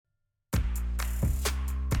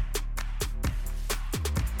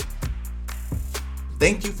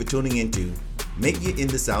Thank you for tuning into Make It in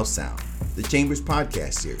the South Sound, the Chamber's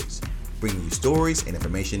podcast series, bringing you stories and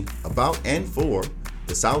information about and for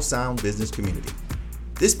the South Sound business community.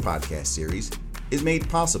 This podcast series is made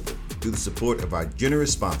possible through the support of our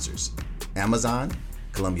generous sponsors, Amazon,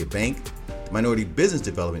 Columbia Bank, the Minority Business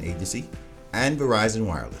Development Agency, and Verizon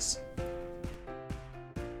Wireless.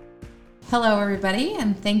 Hello, everybody,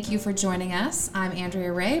 and thank you for joining us. I'm Andrea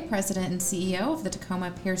Reay, President and CEO of the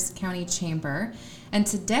Tacoma-Pierce County Chamber, and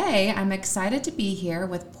today I'm excited to be here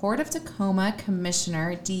with Port of Tacoma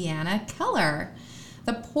Commissioner Deanna Keller.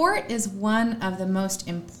 The port is one of the most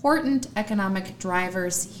important economic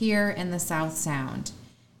drivers here in the South Sound.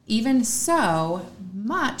 Even so,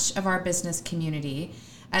 much of our business community,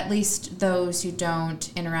 at least those who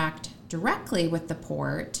don't interact directly with the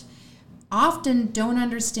port, often don't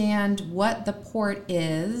understand what the port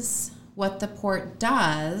is, what the port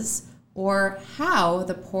does, or how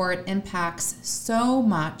the port impacts so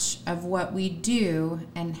much of what we do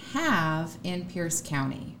and have in Pierce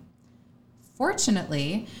County.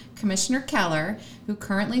 Fortunately, Commissioner Keller, who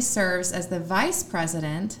currently serves as the Vice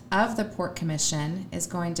President of the Port Commission, is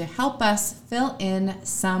going to help us fill in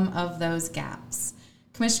some of those gaps.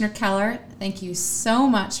 Commissioner Keller, thank you so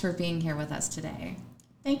much for being here with us today.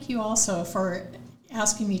 Thank you also for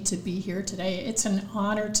asking me to be here today. It's an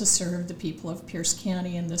honor to serve the people of Pierce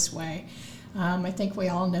County in this way. I think we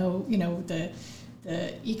all know, the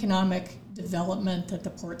economic development that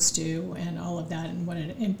the ports do and all of that, and what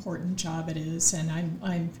an important job it is. And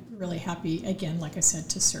I'm really happy, again, like I said,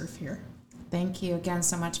 to serve here. Thank you again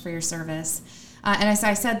so much for your service. And as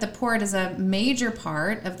I said, the port is a major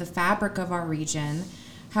part of the fabric of our region.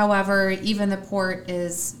 However, even the port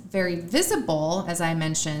is very visible, as I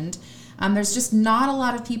mentioned. There's just not a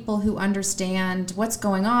lot of people who understand what's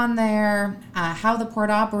going on there, how the port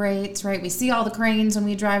operates, right? We see all the cranes when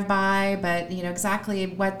we drive by, but exactly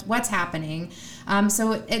what's happening.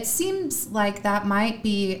 So it seems like that might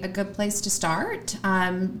be a good place to start,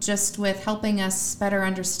 just with helping us better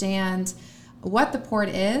understand what the port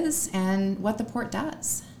is and what the port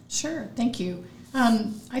does. Sure, thank you.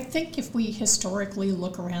 I think if we historically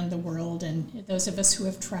look around the world, and those of us who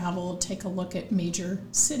have traveled take a look at major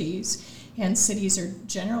cities, and cities are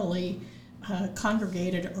generally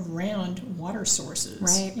congregated around water sources.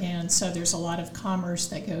 Right. And so there's a lot of commerce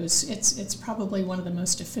that goes, it's probably one of the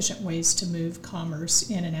most efficient ways to move commerce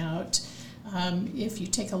in and out. If you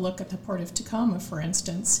take a look at the Port of Tacoma, for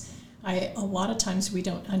instance, a lot of times we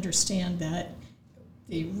don't understand that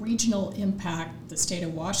the regional impact, the state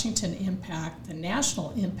of Washington impact, the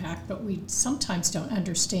national impact, but we sometimes don't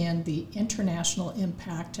understand the international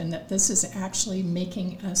impact, and that this is actually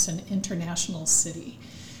making us an international city.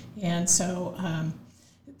 And so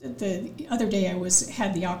the other day I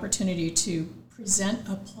had the opportunity to present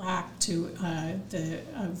a plaque to the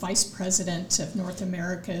Vice President of North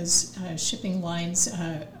America's shipping lines,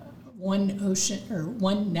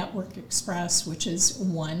 One Network Express, which is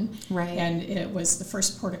one, right? And it was the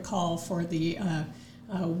first port of call for the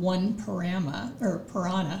One Piranha.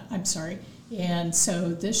 I'm sorry. And so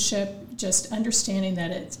this ship, just understanding that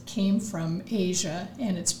it came from Asia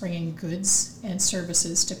and it's bringing goods and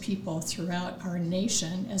services to people throughout our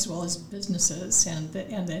nation, as well as businesses and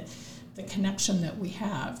the connection that we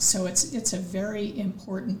have. So it's a very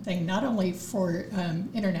important thing, not only for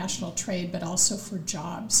international trade, but also for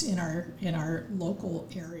jobs in our local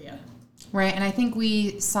area. Right, and I think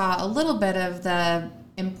we saw a little bit of the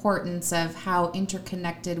importance of how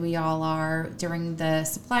interconnected we all are during the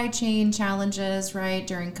supply chain challenges, right?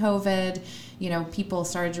 During COVID, people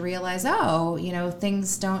started to realize,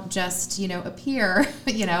 things don't just, appear,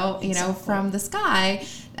 Exactly. from the sky.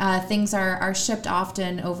 Things are shipped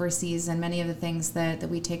often overseas, and many of the things that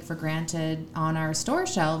we take for granted on our store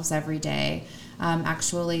shelves every day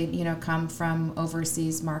actually, come from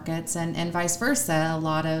overseas markets, and vice versa. A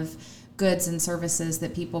lot of goods and services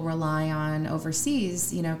that people rely on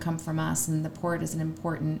overseas, come from us, and the port is an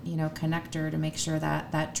important, connector to make sure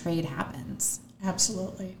that trade happens.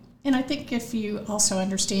 Absolutely. And I think if you also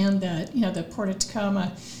understand that, the Port of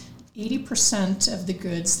Tacoma, 80% of the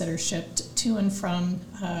goods that are shipped to and from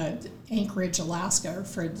Anchorage, Alaska, or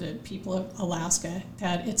for the people of Alaska,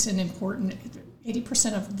 that it's an important,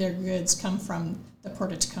 80% of their goods come from the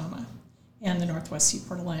Port of Tacoma and the Northwest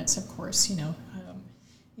Seaport Alliance, of course,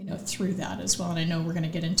 through that as well. And I know we're going to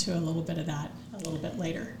get into a little bit of that a little bit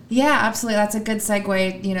later. Yeah, absolutely. That's a good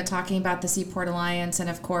segue, talking about the Seaport Alliance, and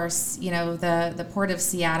of course, the Port of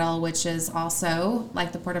Seattle, which is also,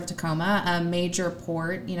 like the Port of Tacoma, a major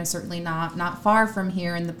port, certainly not far from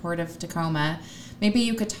here in the Port of Tacoma. maybe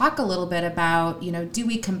you could talk a little bit about, do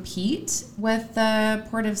we compete with the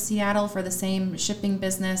Port of Seattle for the same shipping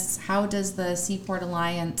business? How does the Seaport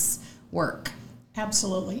Alliance work?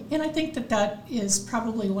 Absolutely. And I think that is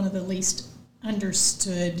probably one of the least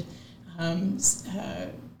understood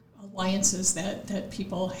alliances that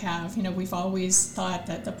people have. We've always thought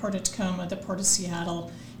that the Port of Tacoma, the Port of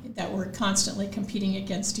Seattle, that we're constantly competing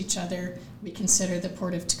against each other. We consider the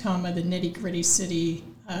Port of Tacoma the nitty-gritty city.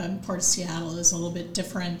 Port of Seattle is a little bit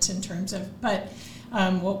different in terms of, but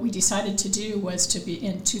what we decided to do was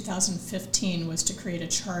in 2015, was to create a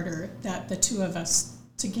charter that the two of us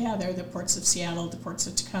together, the Ports of Seattle, the Ports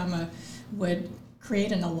of Tacoma, would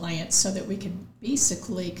create an alliance so that we could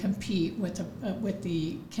basically compete with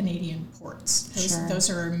the Canadian ports. Those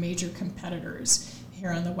are our major competitors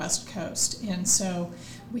here on the West Coast. And so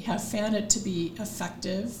we have found it to be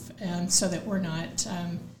effective so that we're not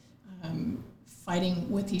fighting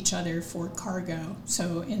with each other for cargo.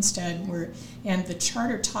 So instead and the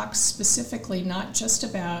charter talks specifically not just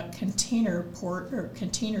about container port or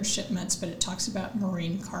container shipments, but it talks about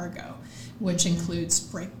marine cargo, which includes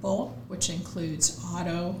break bulk, which includes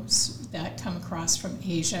autos that come across from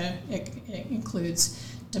Asia. It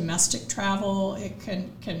includes domestic travel.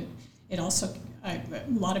 It also, a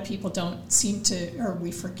lot of people don't seem to, or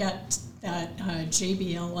we forget that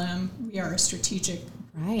JBLM, we are a strategic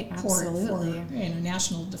port for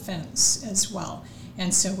national defense as well.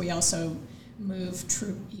 And so we also move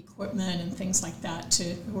troop equipment and things like that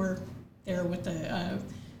we're there with the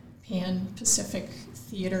Pan-Pacific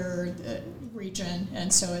Theater region.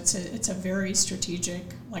 And so it's a very strategic,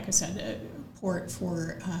 like I said, port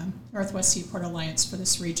for Northwest Seaport Alliance for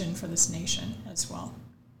this region, for this nation as well.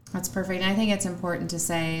 That's perfect. And I think it's important to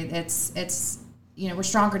say it's we're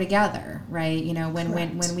stronger together, right?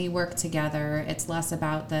 When we work together, it's less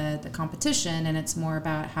about the competition and it's more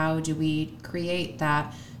about how do we create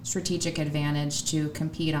that strategic advantage to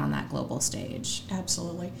compete on that global stage.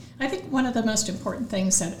 Absolutely. I think one of the most important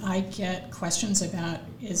things that I get questions about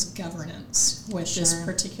is governance with this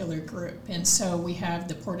particular group. And so we have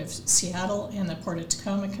the Port of Seattle and the Port of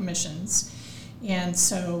Tacoma Commissions. And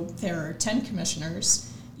so there are 10 commissioners.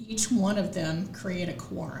 Each one of them create a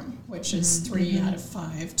quorum, which is 3 out of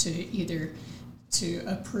 5 to either to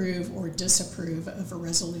approve or disapprove of a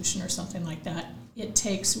resolution or something like that. It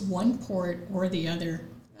takes one port or the other,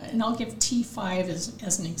 and I'll give T5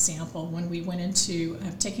 as an example. When we went into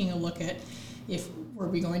taking a look at were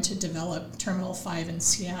we going to develop Terminal 5 in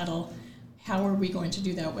Seattle, how are we going to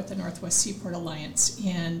do that with the Northwest Seaport Alliance?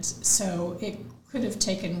 And so it could have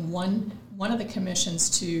taken one of the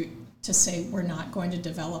commissions to say we're not going to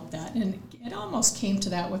develop that. And it almost came to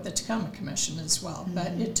that with the Tacoma Commission as well. But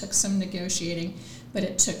it took some negotiating, but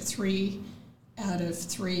it took 3 out of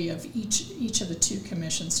 3 of each of the 2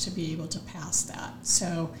 commissions to be able to pass that.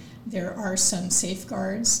 So there are some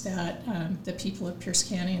safeguards that the people of Pierce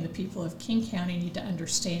County and the people of King County need to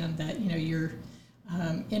understand, that your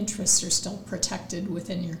interests are still protected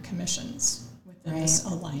within your commissions within this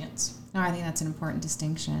alliance. No, I think that's an important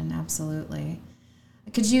distinction. Absolutely.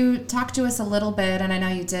 Could you talk to us a little bit, and I know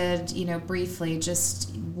you did, briefly, just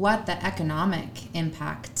what the economic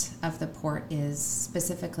impact of the port is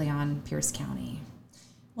specifically on Pierce County?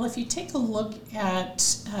 Well, if you take a look at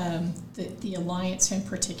the alliance in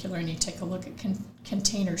particular, and you take a look at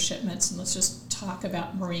container shipments, and let's just talk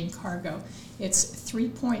about marine cargo, it's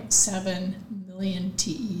 3.7 million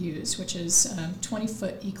TEUs, which is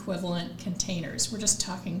 20-foot equivalent containers. We're just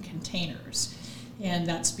talking containers. And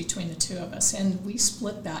that's between the two of us. And we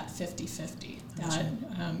split that 50-50, that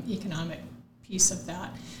economic piece of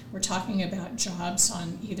that. We're talking about jobs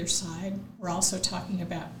on either side. We're also talking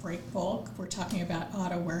about break bulk. We're talking about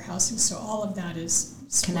auto warehousing. So all of that is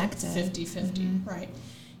connected. 50-50, right?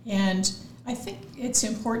 And I think it's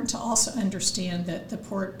important to also understand that the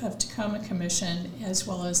Port of Tacoma Commission, as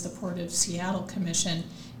well as the Port of Seattle Commission,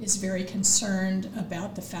 is very concerned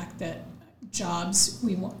about the fact that jobs,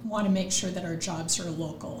 we want to make sure that our jobs are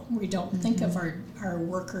local. We don't think of our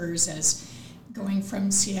workers as going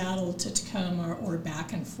from Seattle to Tacoma or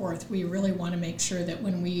back and forth. We really want to make sure that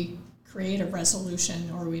when we create a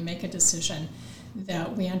resolution or we make a decision,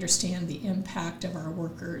 that we understand the impact of our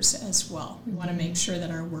workers as well. We want to make sure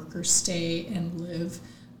that our workers stay and live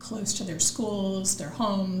close to their schools, their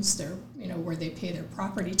homes, their where they pay their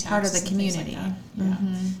property taxes. Part of the community. Like that.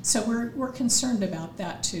 Yeah. So we're concerned about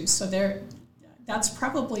that too. So that's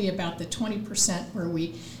probably about the 20% where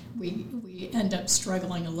we end up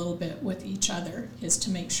struggling a little bit with each other, is to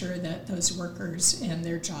make sure that those workers and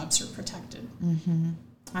their jobs are protected.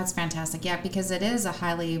 That's fantastic. Yeah, because it is a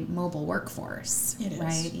highly mobile workforce. It is.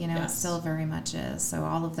 Right? It still very much is. So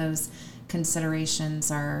all of those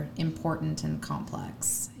considerations are important and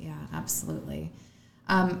complex. Yeah, absolutely.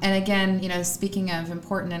 And again, speaking of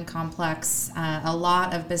important and complex, a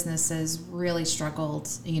lot of businesses really struggled,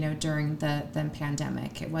 during the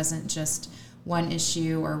pandemic. It wasn't just one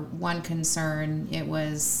issue or one concern. It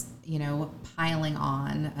was, piling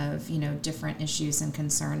on of, different issues and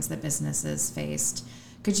concerns that businesses faced.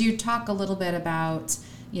 Could you talk a little bit about,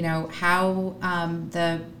 how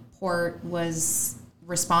the port was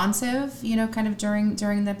responsive, kind of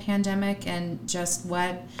during the pandemic, and just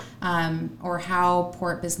what or how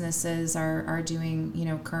port businesses are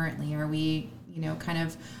doing, currently? Are we, kind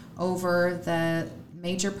of over the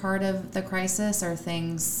major part of the crisis? Are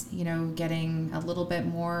things, getting a little bit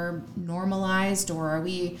more normalized, or are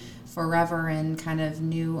we forever in kind of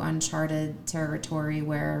new uncharted territory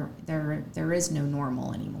where there is no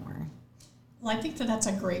normal anymore? Well, I think that's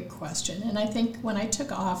a great question. And I think when I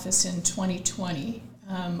took office in 2020,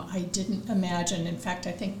 I didn't imagine, in fact,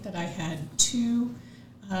 I think that I had 2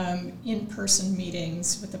 in-person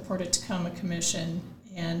meetings with the Port of Tacoma Commission,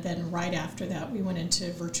 and then right after that we went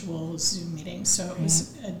into virtual Zoom meetings. So it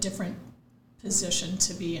was a different position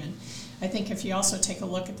to be in. I think if you also take a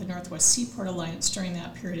look at the Northwest Seaport Alliance during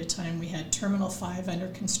that period of time, we had Terminal 5 under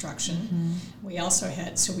construction. Mm-hmm. We also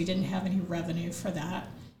had, so we didn't have any revenue for that.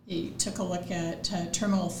 You took a look at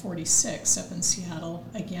Terminal 46 up in Seattle,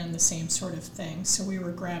 again, the same sort of thing. So we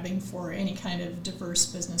were grabbing for any kind of diverse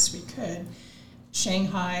business we could.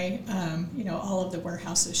 Shanghai, all of the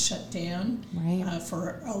warehouses shut down. Right.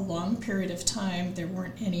 For a long period of time. There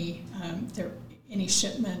weren't any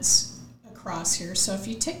shipments across here. So if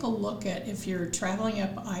you take a look at, if you're traveling up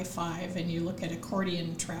I-5 and you look at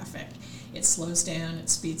accordion traffic, it slows down, it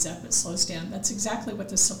speeds up, it slows down. That's exactly what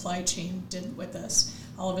the supply chain did with us.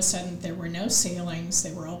 All of a sudden, there were no sailings.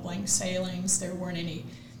 They were all blank sailings. There wasn't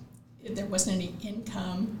any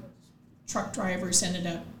income. Truck drivers ended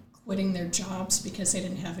up quitting their jobs because they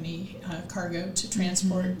didn't have any cargo to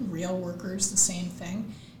transport. Mm-hmm. Rail workers, the same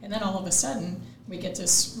thing. And then all of a sudden, we get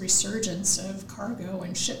this resurgence of cargo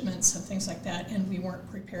and shipments and things like that, and we weren't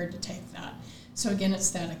prepared to take that. So again,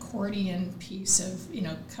 it's that accordion piece of,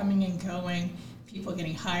 coming and going, people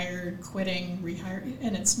getting hired, quitting, rehired,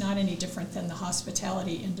 and it's not any different than the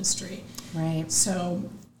hospitality industry. Right. So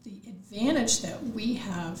the advantage that we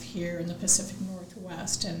have here in the Pacific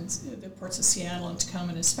Northwest and the ports of Seattle and Tacoma,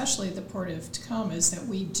 and especially the Port of Tacoma, is that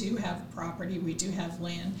we do have property, we do have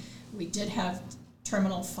land. We did have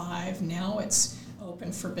Terminal 5. Now it's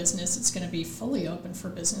open for business. It's going to be fully open for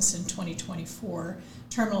business in 2024.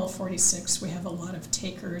 Terminal 46, we have a lot of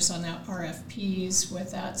takers on that, RFPs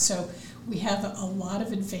with that. So we have a lot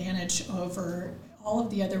of advantage over all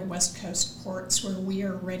of the other West Coast ports where we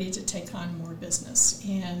are ready to take on more business.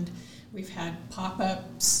 And we've had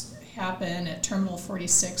pop-ups happen at Terminal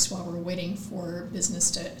 46 while we're waiting for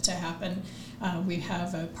business to happen. We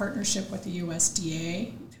have a partnership with the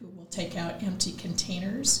USDA who will take out empty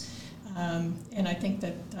containers. And I think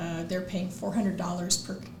that they're paying $400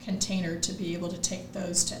 per container to be able to take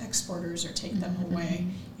those to exporters or take them away,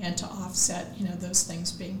 and to offset, those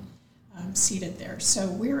things being seated there. So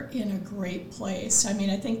we're in a great place. I mean,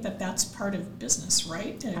 I think that that's part of business,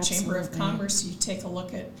 right? In a Chamber of Commerce, you take a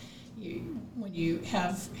look at, when you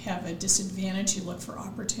have a disadvantage, you look for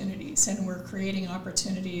opportunities, and we're creating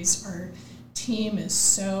opportunities. Our team is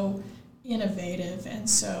so innovative, and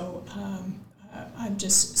so I'm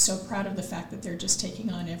just so proud of the fact that they're just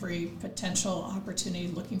taking on every potential opportunity,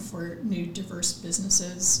 looking for new diverse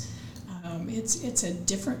businesses. It's a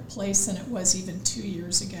different place than it was even 2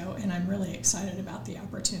 years ago, and I'm really excited about the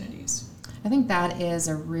opportunities. I think that is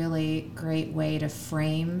a really great way to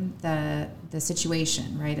frame the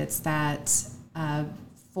situation, right? It's that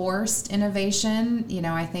forced innovation,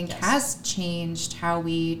 I think has changed how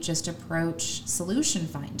we just approach solution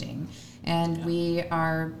finding. And we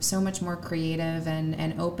are so much more creative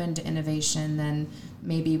and open to innovation than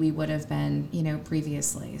maybe we would have been,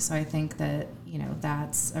 previously. So I think that,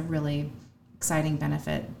 that's a really exciting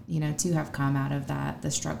benefit, to have come out of that,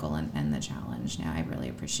 the struggle and the challenge. Now, I really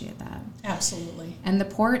appreciate that. Absolutely. And the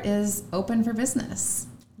port is open for business.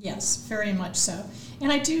 Yes, very much so.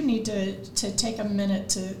 And I do need to take a minute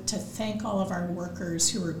to thank all of our workers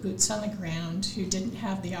who were boots on the ground, who didn't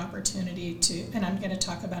have the opportunity to, and I'm going to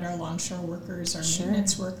talk about our longshore workers, our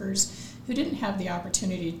maintenance workers, who didn't have the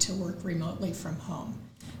opportunity to work remotely from home.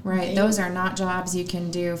 Right, those are not jobs you can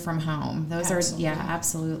do from home. Those absolutely. are,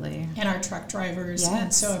 absolutely. And our truck drivers,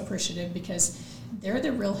 and so appreciative because they're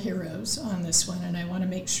the real heroes on this one, and I want to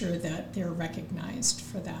make sure that they're recognized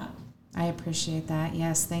for that. I appreciate that.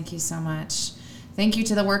 Yes, thank you so much. Thank you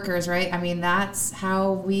to the workers, right? I mean, that's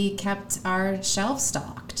how we kept our shelves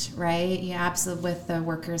stocked, right? Yeah, absolutely, with the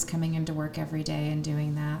workers coming into work every day and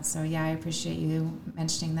doing that. So yeah, I appreciate you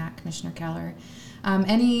mentioning that, Commissioner Keller.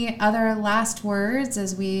 Any other last words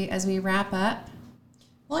as we wrap up?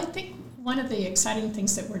 Well, I think one of the exciting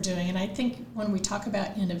things that we're doing, and I think when we talk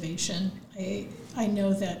about innovation, I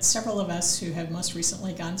know that several of us who have most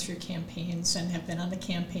recently gone through campaigns and have been on the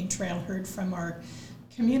campaign trail heard from our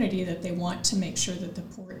community that they want to make sure that the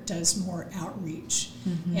port does more outreach.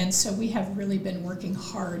 Mm-hmm. And so we have really been working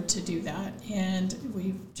hard to do that. And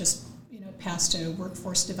we've just passed a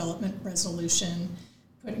workforce development resolution,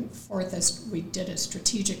 putting forth we did a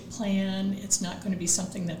strategic plan. It's not going to be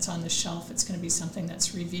something that's on the shelf. It's going to be something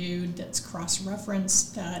that's reviewed, that's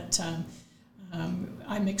cross-referenced, that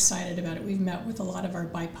I'm excited about it. We've met with a lot of our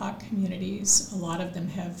BIPOC communities. A lot of them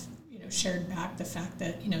have shared back the fact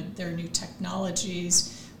that there are new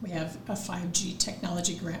technologies. We have a 5G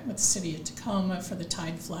technology grant with the city of Tacoma for the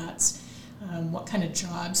tide flats. What kind of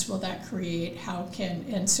jobs will that create?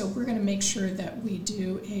 And so we're going to make sure that we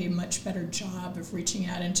do a much better job of reaching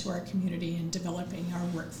out into our community and developing our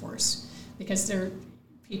workforce, because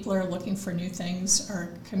people are looking for new things. Our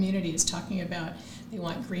community is talking about they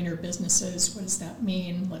want greener businesses. What does that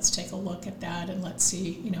mean? Let's take a look at that, and let's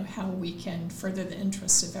see how we can further the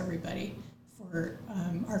interests of everybody for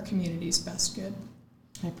our community's best good.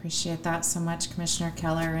 I appreciate that so much, Commissioner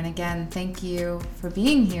Keller. And again, thank you for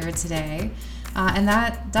being here today. And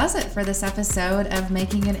that does it for this episode of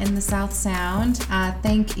Making It in the South Sound.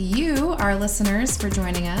 Thank you, our listeners, for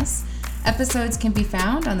joining us. Episodes can be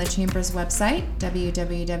found on the Chamber's website,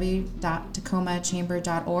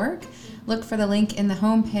 www.tacomachamber.org. Look for the link in the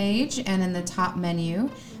homepage and in the top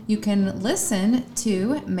menu. You can listen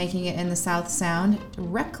to Making It in the South Sound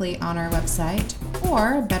directly on our website,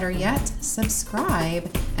 or better yet,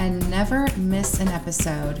 subscribe and never miss an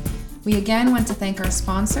episode. We again want to thank our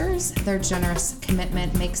sponsors. Their generous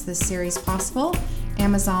commitment makes this series possible: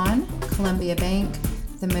 Amazon, Columbia Bank,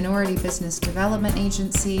 the Minority Business Development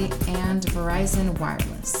Agency, and Verizon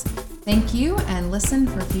Wireless. Thank you, and listen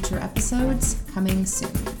for future episodes coming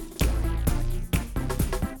soon.